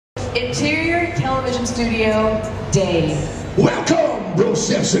Interior Television Studio, Dave. Welcome, bro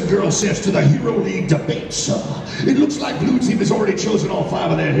sefs and girl sefs, to the Hero League debates. It looks like blue team has already chosen all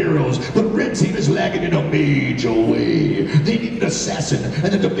 5 of their heroes, but red team is lagging in a major way. They need an assassin,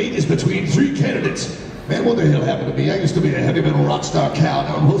 and the debate is between 3 candidates. Man, what the hell happened to me? I used to be a heavy metal rock star Cal.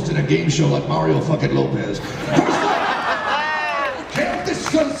 Now I'm hosting a game show like Mario fucking Lopez.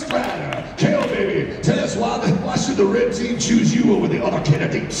 Kael'thas Strider. Kael, baby, tell us why should the red team choose you over the other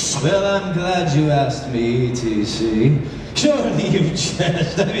candidates? Well, I'm glad you asked me, E.T.C. Surely you've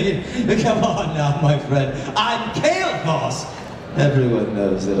jest. I mean, come on now, my friend. I'm Kael'thas. Everyone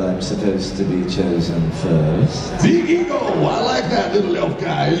knows that I'm supposed to be chosen first. Big ego. I like that little elf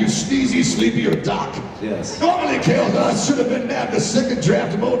guy. Are you sneezy, sleepy, or doc? Yes. Normally, Kael'thas should have been nabbed the second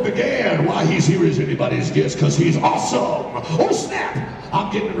draft mode began. Why he's here is anybody's guess, because he's awesome. Oh, snap! I'm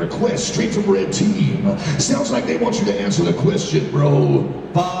getting a request straight from Red Team. Sounds like they want you to answer the question, bro.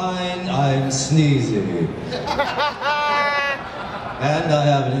 Fine, I'm sneezy. And I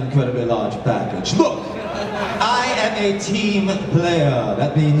have an incredibly large package. Look! I am a team player.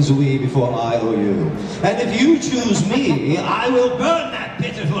 That means we before I or you. And if you choose me, I will burn that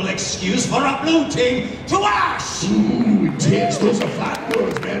pitiful excuse for a blue team to ash! Ooh, intense. Those are fine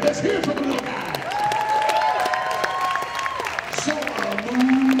words, man. Let's hear it from the little guy. So,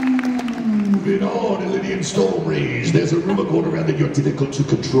 moving on, Illidan Storm Rays. There's a rumor going around that you're difficult to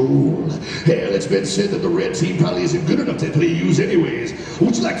control. Hell, it's been said that the red team probably isn't good enough to play you anyways.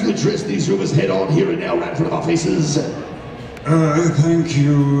 Would you like to address these rumors head on here and now, right in front of our faces? Thank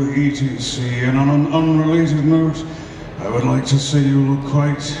you, E.T.C. And on an unrelated note, I would like to say you look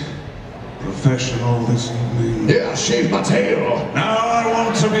quite professional this evening. Yeah, shave my tail. Now I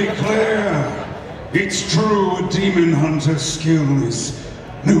want to be clear. It's true, a demon hunter's skill is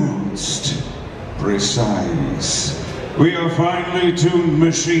nuanced, precise. We are finely tuned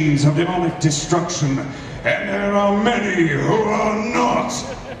machines of demonic destruction, and there are many who are not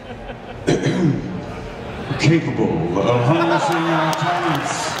capable of harnessing our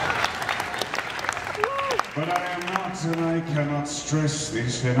talents. But I am not, and I cannot stress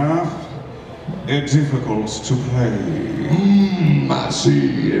this enough, difficult to play. I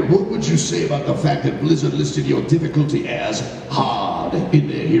see. What would you say about the fact that Blizzard listed your difficulty as hard in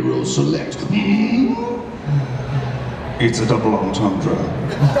their Hero Select? It's a double entendre.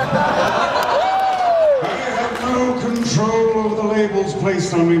 I have no control over the labels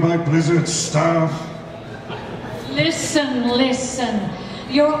placed on me by Blizzard staff. Listen, listen.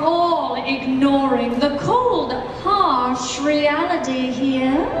 You're all ignoring the cold, harsh reality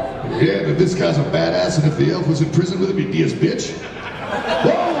here. Yeah, but this guy's a badass, and if the elf was in prison with him, he'd be his bitch.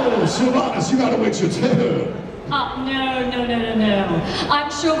 Whoa, Sylvanas, you gotta wait your turn. No. I'm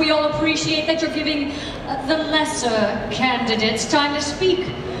sure we all appreciate that you're giving the lesser candidates time to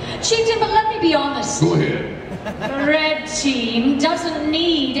speak. Chieftain, but let me be honest. Go ahead. The red team doesn't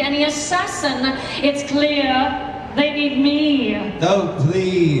need any assassin. It's clear they need me. Oh,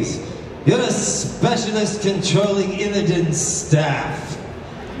 please. You're a specialist controlling Illidan's staff.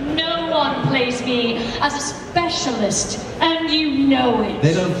 No one plays me as a specialist, and you know it.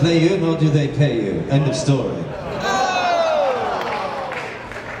 They don't play you, nor do they pay you. End of story.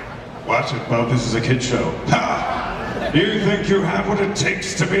 Watch it, Bob. This is a kid show. Ha! You think you have what it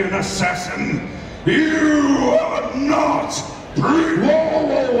takes to be an assassin? You are not!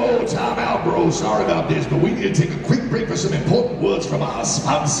 Whoa, time out, bro. Sorry about this, but we need to take a quick break for some important words from our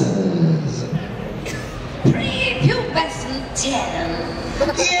sponsors. Prepubescent terror.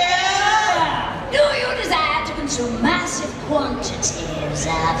 Yeah! Do you desire to consume massive quantities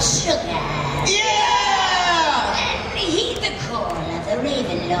of sugar? Yeah! Then heed the call of the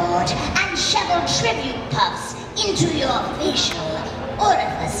Raven Lord and shovel tribute puffs into your facial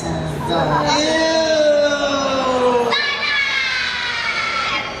orifices.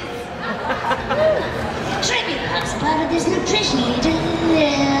 Tribute puffs are part of this nutritionally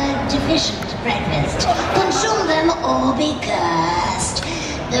deficient breakfast. Consume them or be cursed.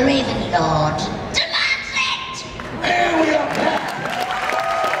 The Raven Lord demands it! And we are back!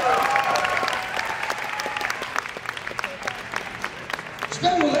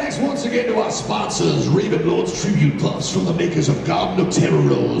 Special thanks once again to our sponsors, Raven Lord's Tribute Puffs from the makers of Garden of Terror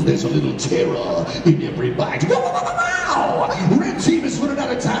Rolls. There's a little terror in every bite. Wow! Red Team is running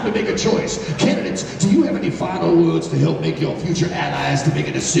out of time to make a choice. Candidates, do you have any final words to help make your future allies to make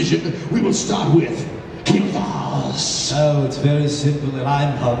a decision? We will start with Kael'thas. Oh, it's very simple, and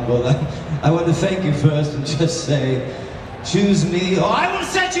I'm humble. I want to thank you first and just say, choose me or I will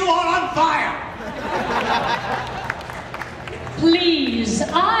set you all on fire! Please,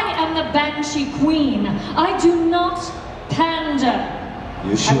 I am the Banshee Queen. I do not pander.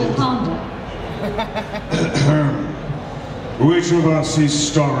 You I should. will ponder. Which of us is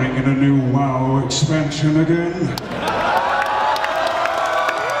starring in a new WoW expansion again?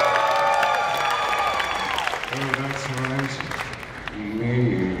 Oh, that's right.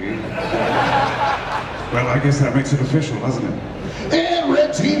 Me. Well, I guess that makes it official, doesn't it? And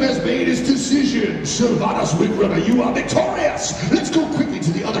Red Team has made its decision. Sylvanas, Windrunner, you are victorious. Let's go quickly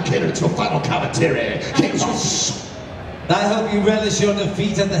to the other candidates for final commentary. Kael'thas. I hope you relish your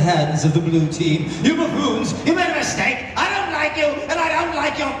defeat at the hands of the blue team. You buffoons, you made a mistake. I don't like you, and I don't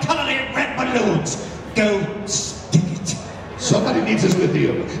like your colored red balloons. Go stick it. Somebody needs his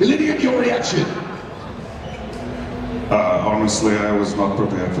lithium. Illidan, your reaction. Honestly, I was not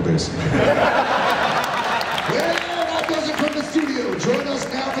prepared for this. Well, that does it from the studio. Join us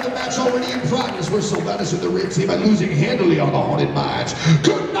now for the match already in progress, where Sylvanas and the Red Team are losing handily on the Haunted Mines.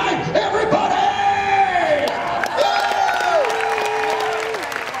 Good night, everyone.